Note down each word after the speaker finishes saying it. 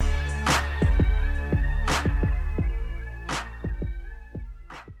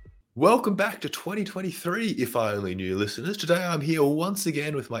Welcome back to 2023, if I only knew listeners. Today I'm here once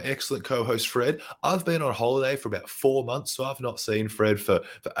again with my excellent co-host Fred. I've been on holiday for about 4 months, so I've not seen Fred for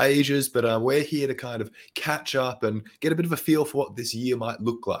ages, but we're here to kind of catch up and get a bit of a feel for what this year might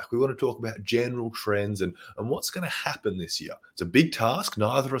look like. We want to talk about general trends and what's going to happen this year. It's a big task.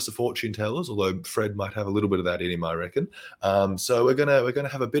 Neither of us are fortune tellers, although Fred might have a little bit of that in him, I reckon. So we're gonna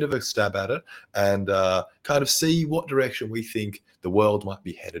have a bit of a stab at it and kind of see what direction we think the world might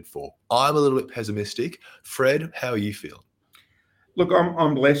be headed for. I'm a little bit pessimistic. Fred, how are you feeling? Look,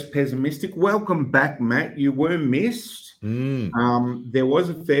 I'm less pessimistic. Welcome back, Matt. You were missed. Mm. There was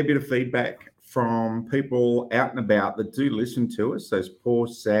a fair bit of feedback from people out and about that do listen to us, those poor,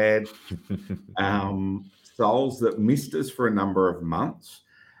 sad souls that missed us for a number of months.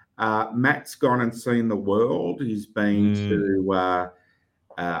 Matt's gone and seen the world. He's been to,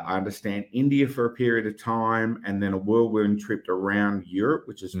 I understand, India for a period of time and then a whirlwind trip around Europe,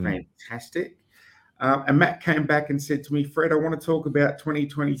 which is fantastic. And Matt came back and said to me, Fred, I want to talk about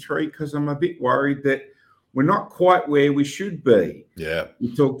 2023 because I'm a bit worried that we're not quite where we should be. Yeah.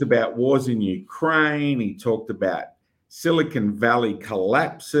 He talked about wars in Ukraine. He talked about Silicon Valley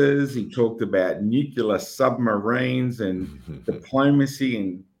collapses. He talked about nuclear submarines and diplomacy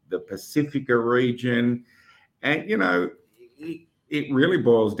in the Pacifica region. And, you know, it really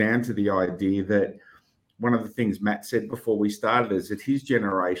boils down to the idea that one of the things Matt said before we started is that his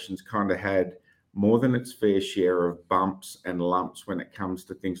generation's kind of had more than its fair share of bumps and lumps when it comes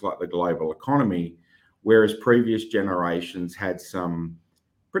to things like the global economy, whereas previous generations had some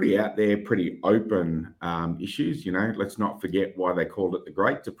pretty out there, pretty open issues. You know, let's not forget why they called it the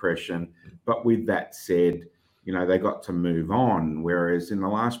Great Depression. But with that said, you know, they got to move on, whereas in the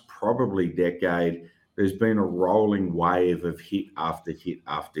last probably decade, there's been a rolling wave of hit after hit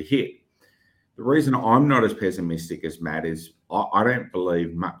after hit. The reason I'm not as pessimistic as Matt is I don't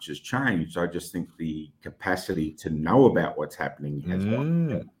believe much has changed. I just think the capacity to know about what's happening has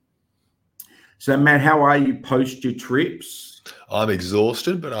gone. So, Matt, how are you post your trips? I'm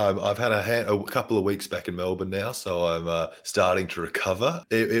exhausted, but I've had a couple of weeks back in Melbourne now, so I'm starting to recover.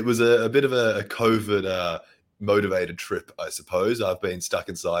 It was a bit of a COVID motivated trip, I suppose. I've been stuck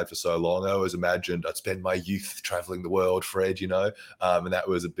inside for so long. I always imagined I'd spend my youth traveling the world, Fred, you know, and that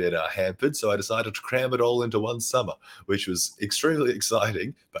was a bit hampered. So I decided to cram it all into one summer, which was extremely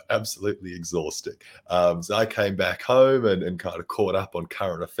exciting, but absolutely exhausting. So I came back home and kind of caught up on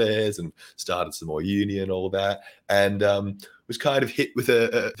current affairs and started some more uni and all that. And was kind of hit with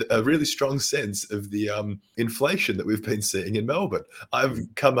a really strong sense of the inflation that we've been seeing in Melbourne. I've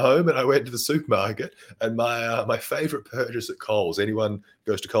come home and I went to the supermarket, and my favourite purchase at Coles, anyone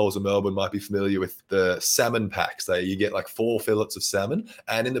goes to Coles in Melbourne might be familiar with the salmon packs. You get like 4 fillets of salmon,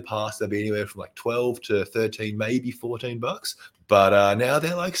 and in the past they'd be anywhere from like 12 to 13, maybe $14. But now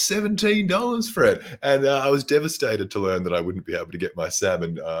they're like $17, Fred. And I was devastated to learn that I wouldn't be able to get my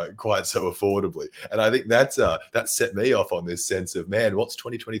salmon quite so affordably. And I think that set me off on this sense of, man, what's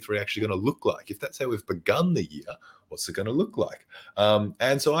 2023 actually going to look like? If that's how we've begun the year, what's it going to look like?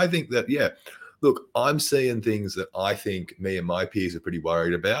 And so I think that, yeah, look, I'm seeing things that I think me and my peers are pretty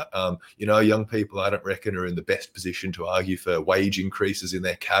worried about. You know, young people, I don't reckon, are in the best position to argue for wage increases in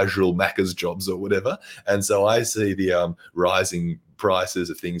their casual Macca's jobs or whatever. And so I see the rising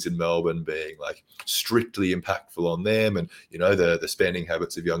prices of things in Melbourne being like strictly impactful on them. And, you know, the spending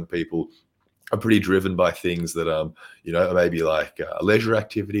habits of young people are pretty driven by things that, you know, maybe like leisure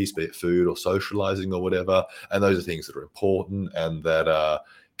activities, be it food or socializing or whatever. And those are things that are important and that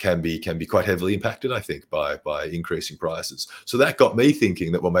can be quite heavily impacted, I think, by increasing prices. So that got me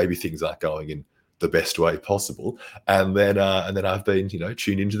thinking that, well, maybe things aren't going in the best way possible. And then I've been, you know,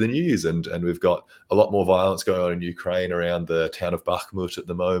 tuned into the news, and we've got a lot more violence going on in Ukraine around the town of Bakhmut at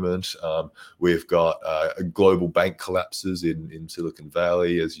the moment. We've got global bank collapses in Silicon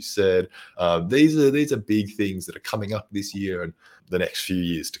Valley, as you said. These are big things that are coming up this year and the next few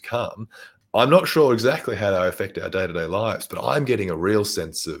years to come. I'm not sure exactly how they affect our day-to-day lives, but I'm getting a real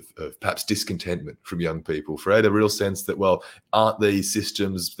sense of perhaps discontentment from young people, Fred, a real sense that, well, aren't these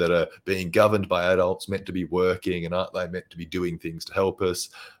systems that are being governed by adults meant to be working, and aren't they meant to be doing things to help us?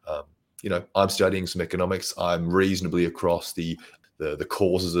 You know, I'm studying some economics. I'm reasonably across the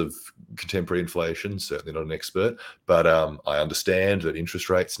causes of contemporary inflation, certainly not an expert, but I understand that interest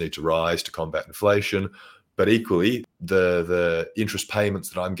rates need to rise to combat inflation. But equally, the interest payments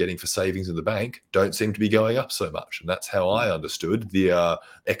that I'm getting for savings in the bank don't seem to be going up so much. And that's how I understood the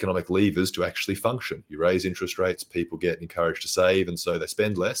economic levers to actually function. You raise interest rates, people get encouraged to save, and so they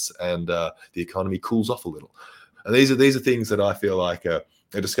spend less, and the economy cools off a little. And these are things that I feel like are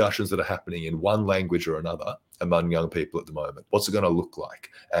discussions that are happening in one language or another among young people at the moment. What's it going to look like?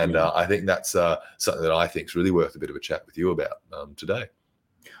 And I think that's something that I think is really worth a bit of a chat with you about today.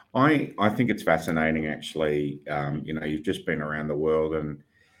 I think it's fascinating, actually. You've just been around the world, and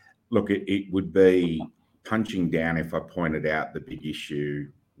look, it would be punching down if I pointed out the big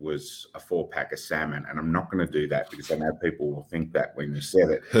issue was a 4-pack of salmon, and I'm not going to do that because I know people will think that when you said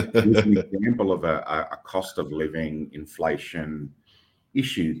it. It's an example of a cost of living inflation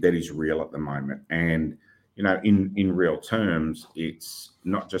issue that is real at the moment. And, in real terms, it's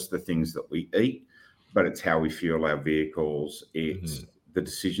not just the things that we eat, but it's how we fuel our vehicles. It's the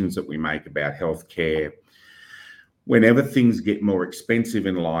decisions that we make about healthcare. Whenever things get more expensive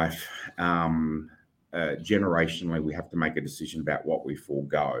in life, generationally, we have to make a decision about what we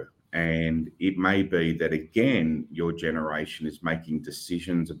forego. And it may be that, again, your generation is making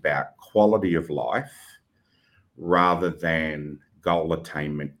decisions about quality of life rather than goal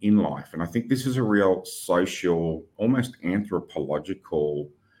attainment in life. And I think this is a real social, almost anthropological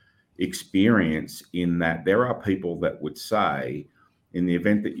experience, in that there are people that would say, in the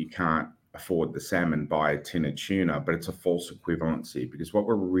event that you can't afford the salmon, buy a tin of tuna, but it's a false equivalency, because what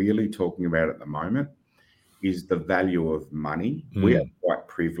we're really talking about at the moment is the value of money. We are quite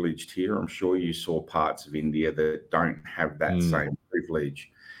privileged here. I'm sure you saw parts of India that don't have that same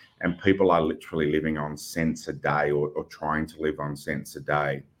privilege, and people are literally living on cents a day, or trying to live on cents a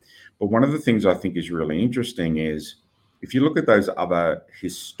day. But one of the things I think is really interesting is, if you look at those other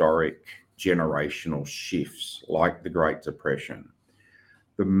historic generational shifts, like the Great Depression,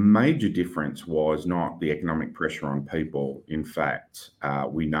 the major difference was not the economic pressure on people. In fact,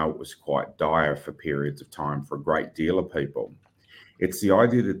 we know it was quite dire for periods of time for a great deal of people. It's the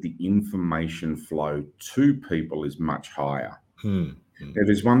idea that the information flow to people is much higher. Now,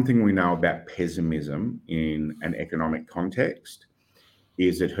 there's one thing we know about pessimism in an economic context,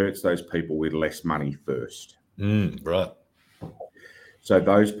 is it hurts those people with less money first. Right. So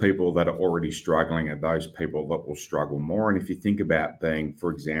those people that are already struggling are those people that will struggle more. And if you think about being, for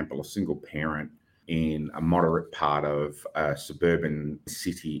example, a single parent in a moderate part of a suburban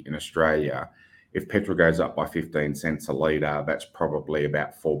city in Australia, if petrol goes up by 15 cents a litre, that's probably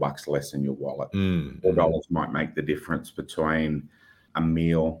about $4 less in your wallet. $4 might make the difference between a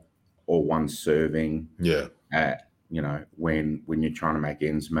meal or one serving. When you're trying to make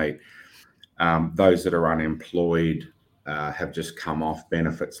ends meet. Those that are unemployed have just come off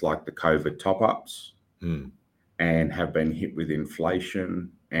benefits like the COVID top-ups and have been hit with inflation.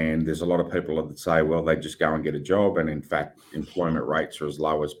 And there's a lot of people that say, well, they just go and get a job. And in fact, employment rates are as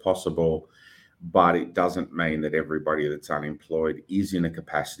low as possible. But it doesn't mean that everybody that's unemployed is in a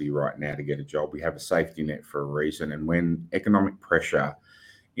capacity right now to get a job. We have a safety net for a reason. And when economic pressure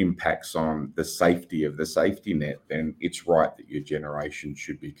impacts on the safety of the safety net, then it's right that your generation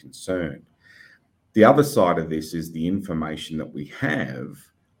should be concerned. The other side of this is the information that we have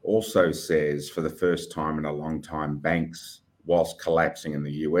also says, for the first time in a long time, banks, whilst collapsing in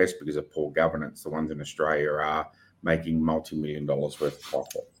the US because of poor governance, the ones in Australia are making multi-million dollars worth of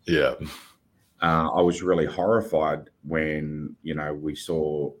profit. Yeah. I was really horrified when, we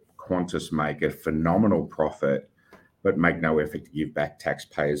saw Qantas make a phenomenal profit, but make no effort to give back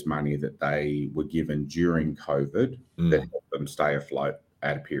taxpayers money that they were given during COVID that helped them stay afloat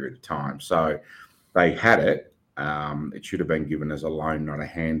at a period of time. So they had it. It should have been given as a loan, not a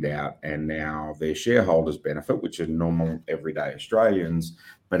handout. And now their shareholders benefit, which are normal everyday Australians.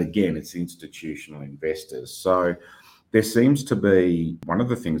 But again, it's institutional investors. So there seems to be, one of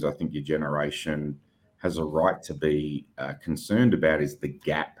the things I think your generation has a right to be concerned about is the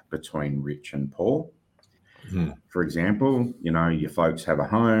gap between rich and poor. For example, your folks have a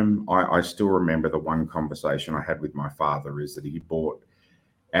home. I still remember the one conversation I had with my father is that he bought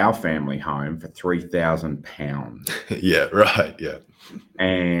our family home for £3,000. Yeah, right. Yeah.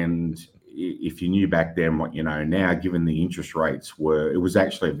 And if you knew back then what you know now, given the interest rates it was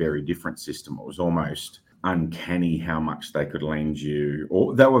actually a very different system. It was almost uncanny how much they could lend you,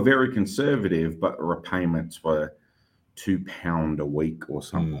 or they were very conservative, but repayments were £2 a week or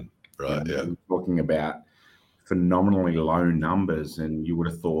something. Right. Yeah. We're talking about phenomenally low numbers, and you would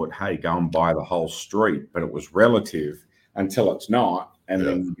have thought, hey, go and buy the whole street, but it was relative until it's not. And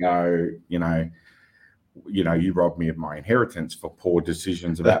then you go, you robbed me of my inheritance for poor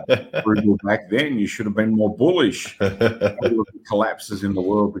decisions about frugal back then. You should have been more bullish. Collapses in the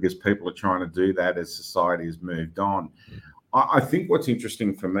world because people are trying to do that as society has moved on. I think what's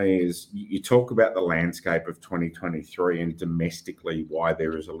interesting for me is you talk about the landscape of 2023 and domestically why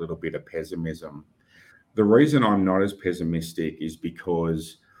there is a little bit of pessimism. The reason I'm not as pessimistic is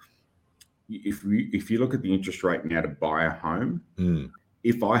because if you look at the interest rate now to buy a home,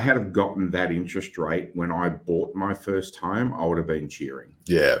 if I had have gotten that interest rate when I bought my first home, I would have been cheering.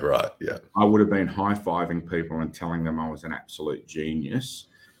 Yeah, right. Yeah. I would have been high-fiving people and telling them I was an absolute genius,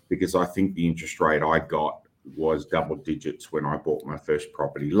 because I think the interest rate I got was double digits when I bought my first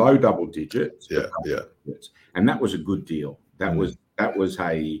property. Low double digits, but double digits. And that was a good deal. That was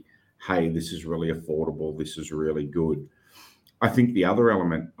a, hey, this is really affordable. This is really good. I think the other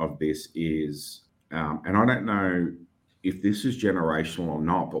element of this is, and I don't know if this is generational or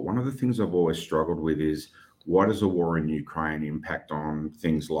not, but one of the things I've always struggled with is, what does a war in Ukraine impact on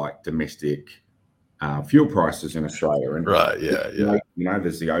things like domestic fuel prices in Australia? And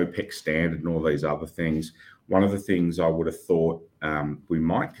there's the OPEC standard and all these other things. One of the things I would have thought we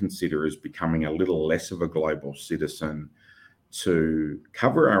might consider is becoming a little less of a global citizen to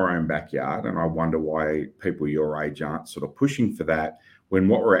cover our own backyard. And I wonder why people your age aren't sort of pushing for that, when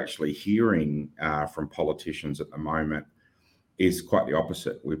what we're actually hearing from politicians at the moment is quite the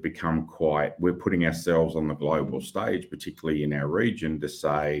opposite. We're putting ourselves on the global stage, particularly in our region, to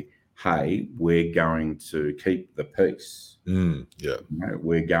say, hey, we're going to keep the peace.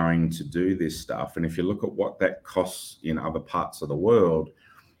 We're going to do this stuff. And if you look at what that costs in other parts of the world,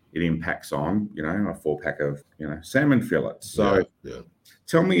 it impacts on, a 4-pack of, salmon fillets. So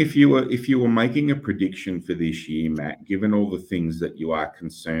tell me, if you were making a prediction for this year, Matt, given all the things that you are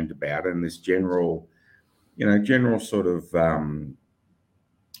concerned about and this general sort of,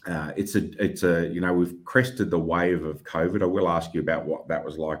 we've crested the wave of COVID. I will ask you about what that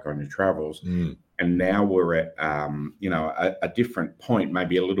was like on your travels. And now we're at, a different point,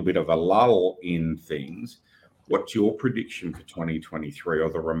 maybe a little bit of a lull in things. What's your prediction for 2023 or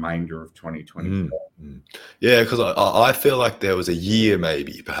the remainder of 2024? Yeah, because I feel like there was a year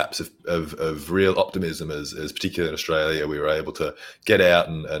maybe perhaps of real optimism as particularly in Australia. We were able to get out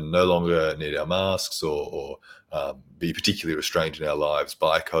and no longer need our masks or be particularly restrained in our lives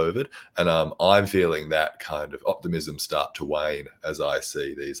by COVID. And I'm feeling that kind of optimism start to wane as I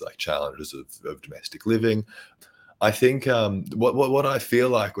see these like challenges of domestic living. I think what I feel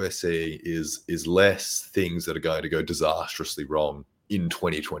like we're seeing is less things that are going to go disastrously wrong in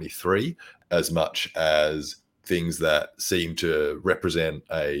 2023, as much as things that seem to represent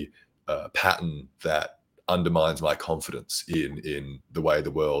a pattern that undermines my confidence in the way the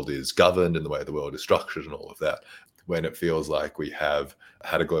world is governed and the way the world is structured and all of that. When it feels like we have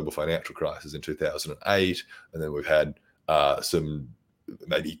had a global financial crisis in 2008, and then we've had some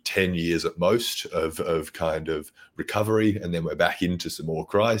maybe 10 years at most of kind of recovery, and then we're back into some more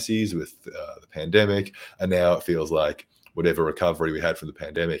crises with the pandemic, and now it feels like whatever recovery we had from the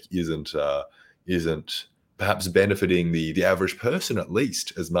pandemic isn't perhaps benefiting the average person at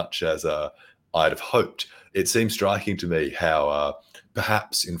least as much as I'd have hoped. It seems striking to me how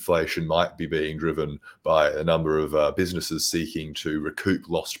perhaps inflation might be being driven by a number of businesses seeking to recoup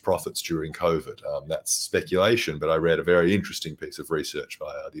lost profits during COVID. That's speculation, but I read a very interesting piece of research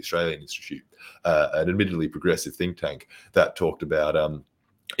by the Australian Institute, an admittedly progressive think tank, that talked about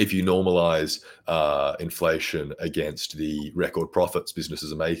if you normalize inflation against the record profits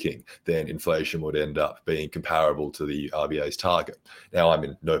businesses are making, then inflation would end up being comparable to the RBA's target. Now, I'm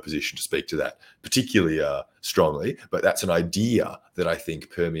in no position to speak to that particularly strongly, but that's an idea that I think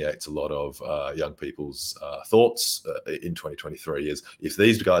permeates a lot of young people's thoughts in 2023, is if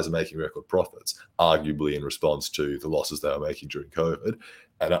these guys are making record profits, arguably in response to the losses they were making during COVID,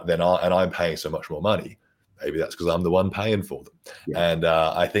 and I'm paying so much more money, maybe that's because I'm the one paying for them. And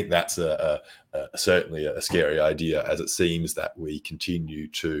I think that's certainly a scary idea, as it seems that we continue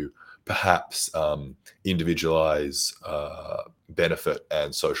to perhaps individualize benefit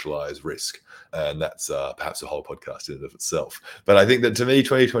and socialize risk. And that's perhaps a whole podcast in and of itself. But I think that, to me,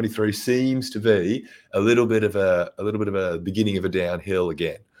 2023 seems to be a little bit of a beginning of a downhill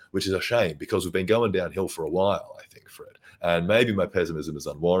again, which is a shame, because we've been going downhill for a while, I think, Fred. And maybe my pessimism is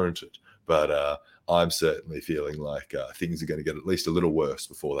unwarranted, but I'm certainly feeling like things are going to get at least a little worse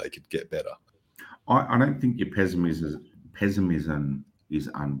before they could get better. I don't think your pessimism is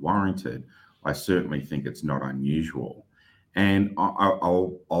unwarranted. I certainly think it's not unusual. And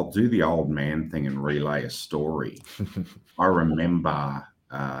I'll do the old man thing and relay a story. I remember,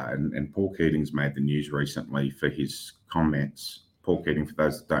 and Paul Keating's made the news recently for his comments. Paul Keating, for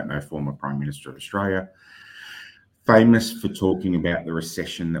those that don't know, former Prime Minister of Australia, famous for talking about the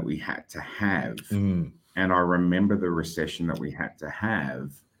recession that we had to have. And I remember the recession that we had to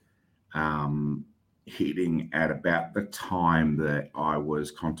have hitting at about the time that I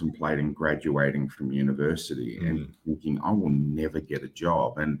was contemplating graduating from university and thinking, I will never get a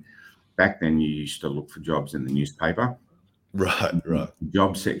job. And back then you used to look for jobs in the newspaper. Right. The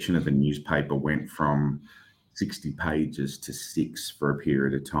job section of the newspaper went from 60 pages to 6 for a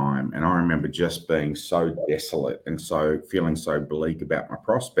period of time. And I remember just being so desolate and so feeling so bleak about my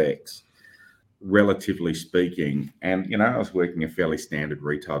prospects, relatively speaking. And, I was working a fairly standard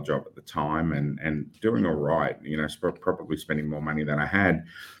retail job at the time and doing all right, probably spending more money than I had.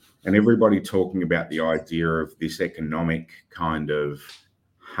 And everybody talking about the idea of this economic kind of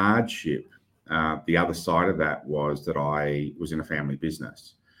hardship. The other side of that was that I was in a family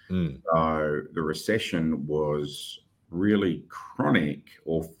business. So the recession was really chronic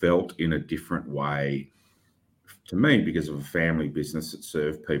or felt in a different way to me because of a family business that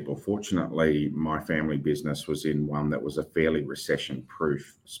served people. Fortunately, my family business was in one that was a fairly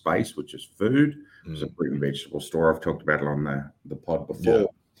recession-proof space, which is food. It was a fruit and vegetable store. I've talked about it on the pod before. Yeah.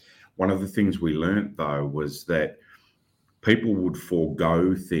 One of the things we learned, though, was that people would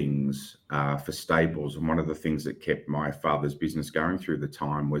forego things for staples. And one of the things that kept my father's business going through the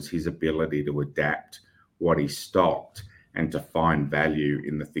time was his ability to adapt what he stocked and to find value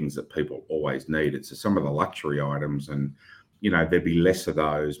in the things that people always needed. So some of the luxury items, and there'd be less of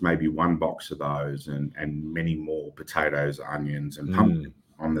those, maybe one box of those, and many more potatoes, onions, and pumpkin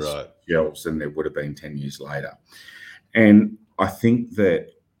on the shelves than there would have been 10 years later. And I think that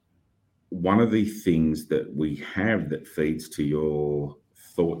one of the things that we have that feeds to your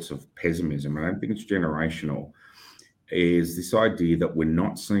thoughts of pessimism, and I don't think it's generational, is this idea that we're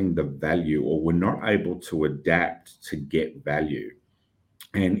not seeing the value, or we're not able to adapt to get value.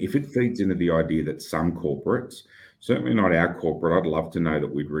 And if it feeds into the idea that some corporates, certainly not our corporate, I'd love to know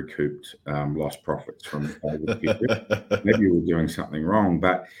that we'd recouped lost profits from the COVID period. Maybe we're doing something wrong,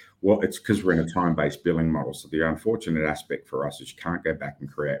 but it's because we're in a time-based billing model. So the unfortunate aspect for us is you can't go back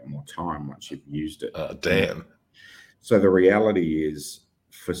and create more time once you've used it. Damn. So the reality is,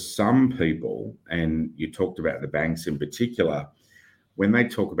 for some people, and you talked about the banks in particular, when they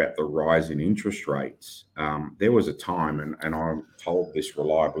talk about the rise in interest rates, there was a time, and I'm told this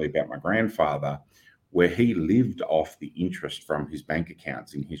reliably about my grandfather, where he lived off the interest from his bank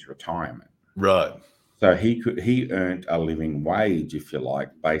accounts in his retirement. Right. So he earned a living wage, if you like,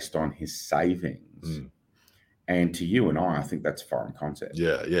 based on his savings. And to you and I think that's a foreign concept.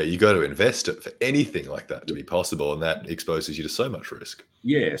 Yeah. You got to invest it for anything like that to be possible, and that exposes you to so much risk.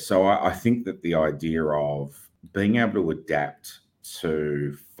 Yeah. So I think that the idea of being able to adapt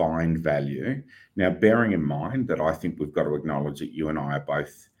to find value. Now, bearing in mind that I think we've got to acknowledge that you and I are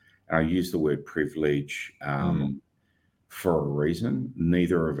both, and I use the word privilege for a reason.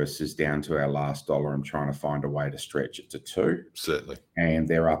 Neither of us is down to our last dollar and trying to find a way to stretch it to 2. Certainly. And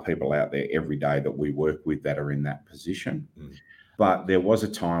there are people out there every day that we work with that are in that position. But there was a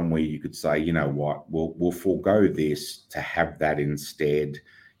time where you could say, you know what, we'll forego this to have that instead.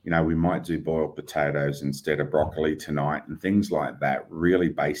 We might do boiled potatoes instead of broccoli tonight and things like that, really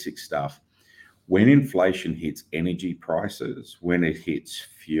basic stuff. When inflation hits energy prices, when it hits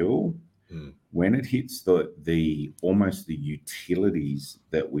fuel, when it hits the almost the utilities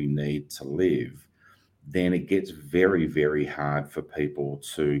that we need to live, then it gets very, very hard for people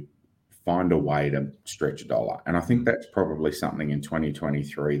to find a way to stretch a dollar. And I think that's probably something in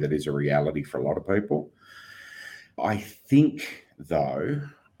 2023 that is a reality for a lot of people. I think, though,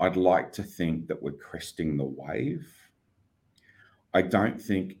 I'd like to think that we're cresting the wave. I don't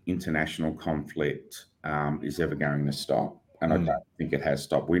think international conflict is ever going to stop. And I don't think it has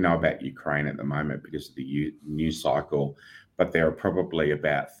stopped. We know about Ukraine at the moment because of the news cycle, but there are probably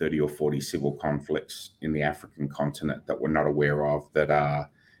about 30 or 40 civil conflicts in the African continent that we're not aware of that are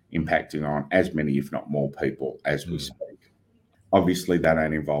impacting on as many, if not more people as we speak. Obviously, that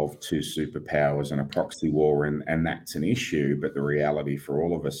don't involve 2 superpowers and a proxy war, and that's an issue. But the reality for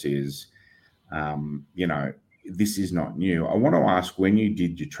all of us is, this is not new. I want to ask, when you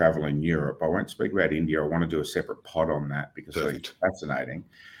did your travel in Europe, I won't speak about India. I want to do a separate pod on that because it's fascinating.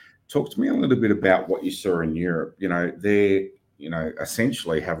 Talk to me a little bit about what you saw in Europe. They,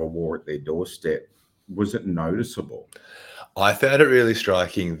 essentially have a war at their doorstep. Was it noticeable? I found it really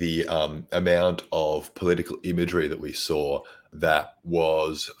striking, the amount of political imagery that we saw that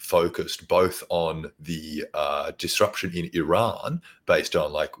was focused both on the disruption in Iran based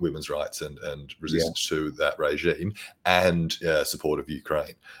on like women's rights and resistance to that regime, and support of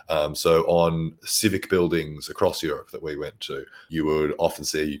Ukraine. So on civic buildings across Europe that we went to, you would often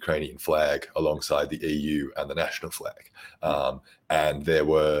see a Ukrainian flag alongside the EU and the national flag. And there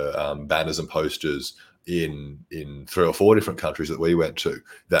were banners and posters in 3 or 4 different countries that we went to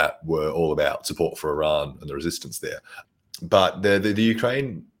that were all about support for Iran and the resistance there. But the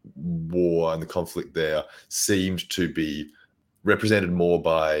Ukraine war and the conflict there seemed to be represented more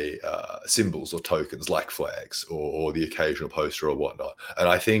by symbols or tokens like flags or the occasional poster or whatnot. And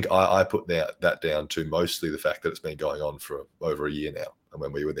I think I put that down to mostly the fact that it's been going on for over a year now. And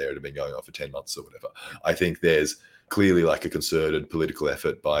when we were there, it had been going on for 10 months or whatever. I think there's clearly like a concerted political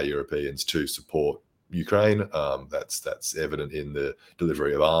effort by Europeans to support Ukraine. That's evident in the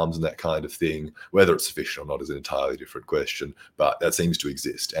delivery of arms and that kind of thing. Whether it's sufficient or not is an entirely different question, but that seems to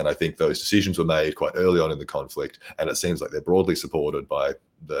exist. And I think those decisions were made quite early on in the conflict, and it seems like they're broadly supported by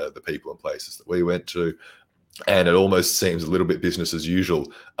the people and places that we went to. And it almost seems a little bit business as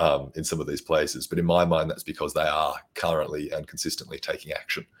usual in some of these places. But in my mind, that's because they are currently and consistently taking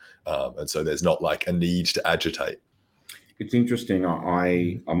action. And so there's not like a need to agitate. It's interesting.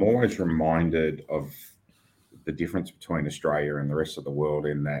 I'm always reminded of the difference between Australia and the rest of the world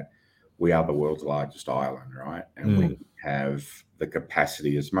in that we are the world's largest island, right? And we have the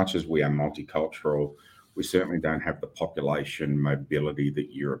capacity, as much as we are multicultural, we certainly don't have the population mobility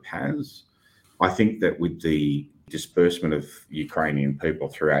that Europe has. I think that with the disbursement of Ukrainian people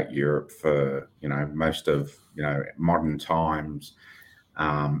throughout Europe for, most of, modern times,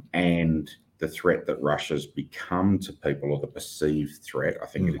 and the threat that Russia's become to people, or the perceived threat, I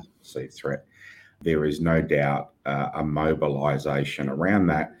think it is a perceived threat, there is no doubt a mobilization around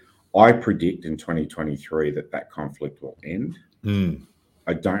that. I predict in 2023 that conflict will end.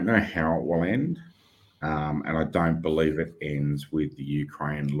 I don't know how it will end. And I don't believe it ends with the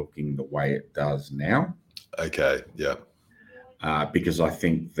Ukraine looking the way it does now. Okay, yeah. Because I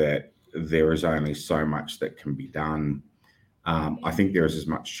think that there is only so much that can be done. I think there is as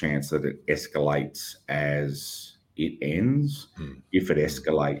much chance that it escalates as it ends. If it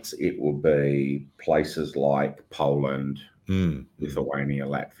escalates, it will be places like Poland, Lithuania,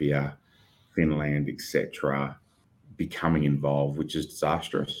 Latvia, Finland, etc., becoming involved, which is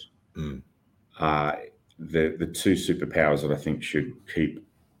disastrous. The two superpowers that I think should keep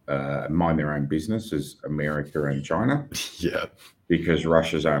mind their own business is America and China. Yeah. Because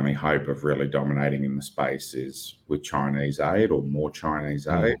Russia's only hope of really dominating in the space is with Chinese aid or more Chinese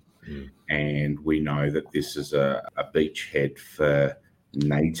aid. And we know that this is a beachhead for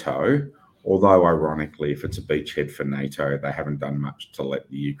NATO. Although, ironically, if it's a beachhead for NATO, they haven't done much to let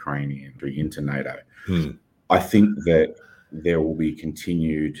the Ukrainian entry into NATO. I think that there will be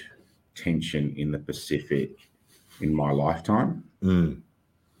continued tension in the Pacific in my lifetime.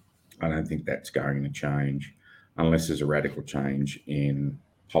 I don't think that's going to change unless there's a radical change in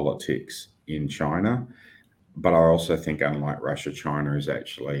politics in China. But I also think, unlike Russia, China is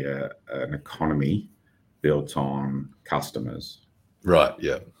actually an economy built on customers. Right,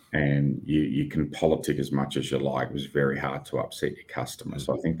 yeah. And you can politic as much as you like. It was very hard to upset your customers.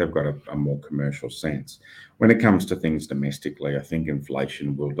 So I think they've got a more commercial sense. When it comes to things domestically, I think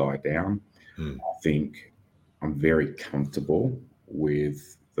inflation will die down. I think I'm very comfortable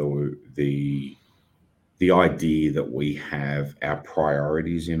with the idea that we have our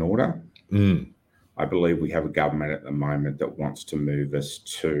priorities in order. I believe we have a government at the moment that wants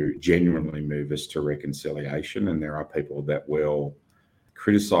to genuinely move us to reconciliation. And there are people that will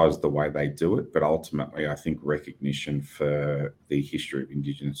criticize the way they do it. But ultimately, I think recognition for the history of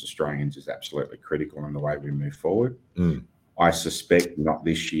Indigenous Australians is absolutely critical in the way we move forward. I suspect, not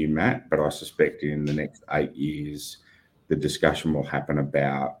this year, Matt, but I suspect in the next 8 years, the discussion will happen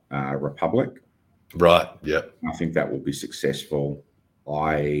about Republic. Right, yeah. I think that will be successful.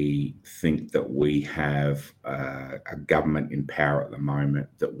 I think that we have a government in power at the moment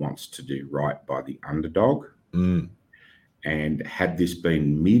that wants to do right by the underdog. And had this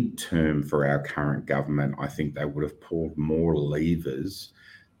been midterm for our current government, I think they would have pulled more levers.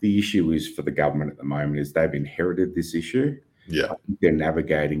 The issue is for the government at the moment is they've inherited this issue. Yeah. I think they're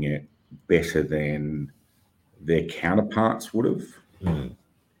navigating it better than their counterparts would have.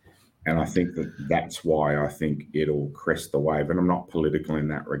 And I think that's why I think it'll crest the wave. And I'm not political in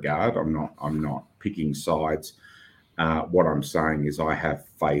that regard. I'm not picking sides. What I'm saying is I have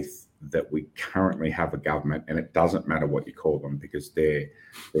faith that we currently have a government, and it doesn't matter what you call them because they're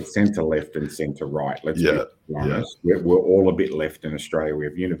centre left and centre right. Let's be honest. We're all a bit left in Australia. We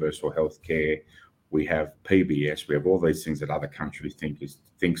have universal health care. We have PBS. We have all these things that other countries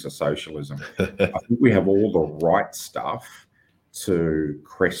thinks are socialism. I think we have all the right stuff to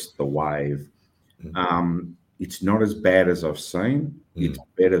crest the wave. It's not as bad as I've seen. It's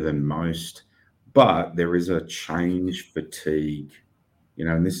better than most, but there is a change fatigue,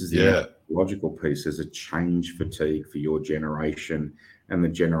 and this is the logical piece. There's a change fatigue for your generation and the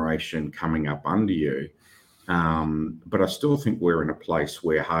generation coming up under you. But I still think we're in a place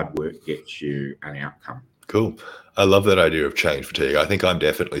where hard work gets you an outcome. Cool. I love that idea of change fatigue. I think I'm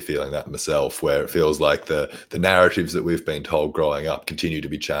definitely feeling that myself, where it feels like the narratives that we've been told growing up continue to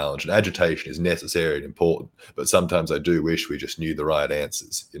be challenged. And agitation is necessary and important, but sometimes I do wish we just knew the right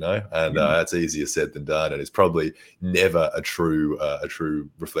answers, you know. And that's easier said than done, and it's probably never a true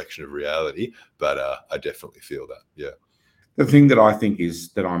reflection of reality. But I definitely feel that. Yeah. The thing that I think is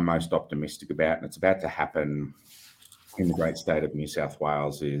that I'm most optimistic about, and it's about to happen in the great state of New South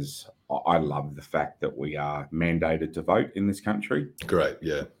Wales, is I love the fact that we are mandated to vote in this country. Great.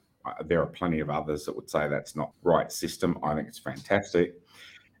 Yeah. There are plenty of others that would say that's not the right system. I think it's fantastic.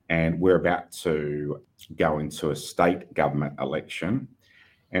 And we're about to go into a state government election.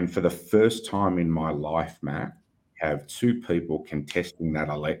 And for the first time in my life, Matt, have two people contesting that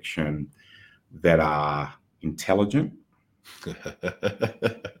election that are intelligent,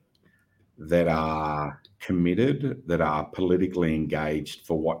 that are committed, that are politically engaged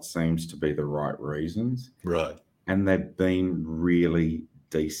for what seems to be the right reasons. Right. And they've been really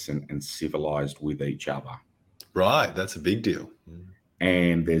decent and civilized with each other. Right. That's a big deal.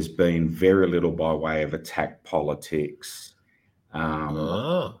 And there's been very little by way of attack politics.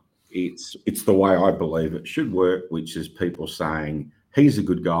 It's the way I believe it should work, which is people saying, he's a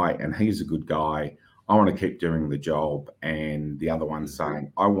good guy and he's a good guy. I want to keep doing the job. And the other one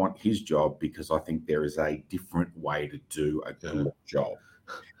saying, I want his job because I think there is a different way to do a good job.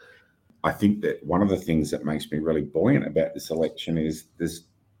 I think that one of the things that makes me really buoyant about this election is this,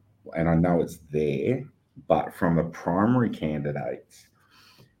 and I know it's there, but from the primary candidates,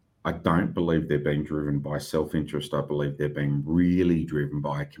 I don't believe they're being driven by self-interest. I believe they're being really driven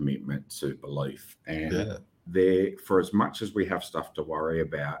by a commitment to belief. And there, for as much as we have stuff to worry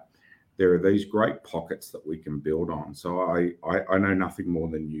about, there are these great pockets that we can build on. So I know nothing more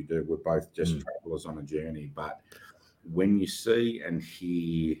than you do. We're both just travelers on a journey. But when you see and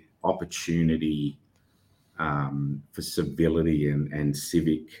hear opportunity for civility and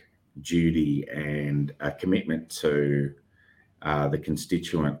civic duty and a commitment to the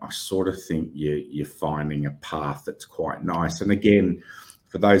constituent, I sort of think you're finding a path that's quite nice. And again,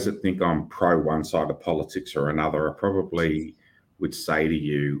 for those that think I'm pro one side of politics or another, I probably would say to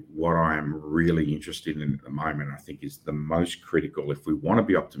you what I'm really interested in at the moment, I think is the most critical if we want to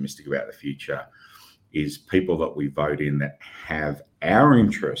be optimistic about the future, is people that we vote in that have our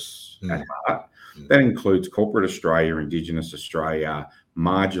interests at heart. That includes corporate Australia, Indigenous Australia,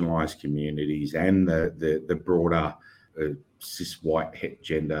 marginalised communities, and the broader cis white het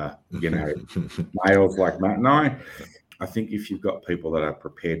gender, males like Matt and I think if you've got people that are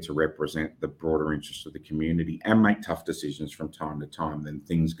prepared to represent the broader interests of the community and make tough decisions from time to time, then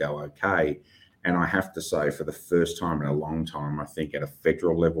things go okay. And I have to say, for the first time in a long time, I think at a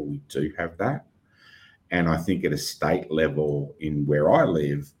federal level, we do have that. And I think at a state level in where I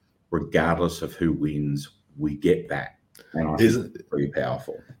live, regardless of who wins, we get that. And I think it's pretty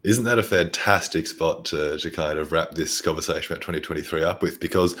powerful. Isn't that a fantastic spot to kind of wrap this conversation about 2023 up with?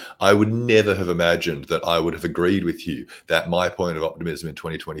 Because I would never have imagined that I would have agreed with you that my point of optimism in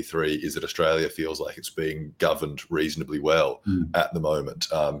 2023 is that Australia feels like it's being governed reasonably well at the moment.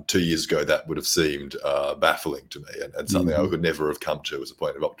 2 years ago, that would have seemed baffling to me and something I would never have come to as a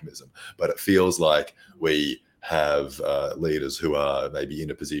point of optimism. But it feels like we have leaders who are maybe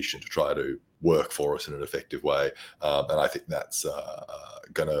in a position to try to work for us in an effective way. And I think that's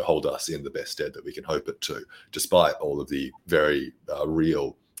going to hold us in the best stead that we can hope it to, despite all of the very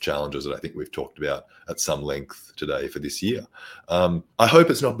real challenges that I think we've talked about at some length today for this year. I hope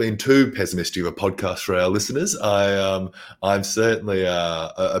it's not been too pessimistic of a podcast for our listeners. I'm certainly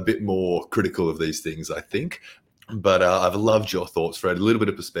a bit more critical of these things, I think. But I've loved your thoughts, Fred. A little bit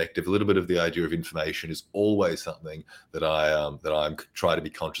of perspective, a little bit of the idea of information is always something that I'm trying to be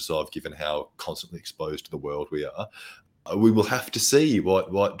conscious of, given how constantly exposed to the world we are. We will have to see what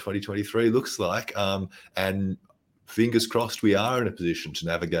 2023 looks like, and fingers crossed we are in a position to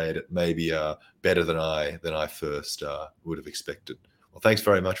navigate it maybe better than I first would have expected. Well, thanks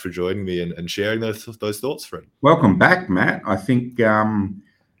very much for joining me and sharing those thoughts, Fred. Welcome back, Matt. I think I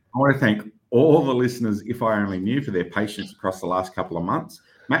want to thank all the listeners, if I only knew, for their patience across the last couple of months.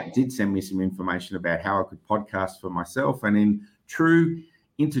 Matt did send me some information about how I could podcast for myself, and in true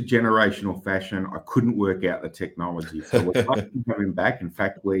intergenerational fashion, I couldn't work out the technology. So we're glad to have him back. In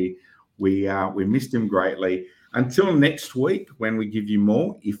fact, we missed him greatly. Until next week, when we give you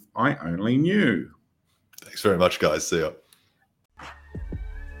more, If I Only Knew. Thanks very much, guys. See ya.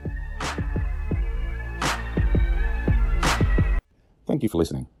 Thank you for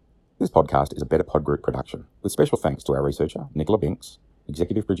listening. This podcast is a Better Pod Group production, with special thanks to our researcher, Nicola Binks,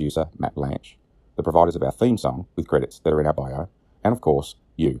 executive producer, Matt Blanche, the providers of our theme song, with credits that are in our bio, and of course,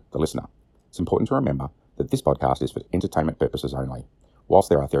 you, the listener. It's important to remember that this podcast is for entertainment purposes only. Whilst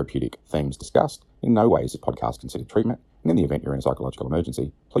there are therapeutic themes discussed, in no way is this podcast considered treatment, and in the event you're in a psychological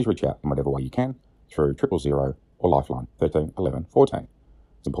emergency, please reach out in whatever way you can through 000 or Lifeline 13 11 14.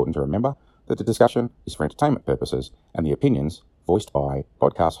 It's important to remember that the discussion is for entertainment purposes, and the opinions voiced by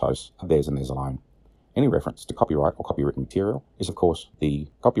podcast hosts are theirs and theirs alone. Any reference to copyright or copywritten material is, of course, the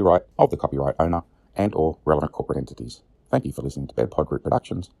copyright of the copyright owner and or relevant corporate entities. Thank you for listening to Better Pod Group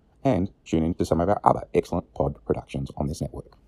Productions, and tune in to some of our other excellent pod productions on this network.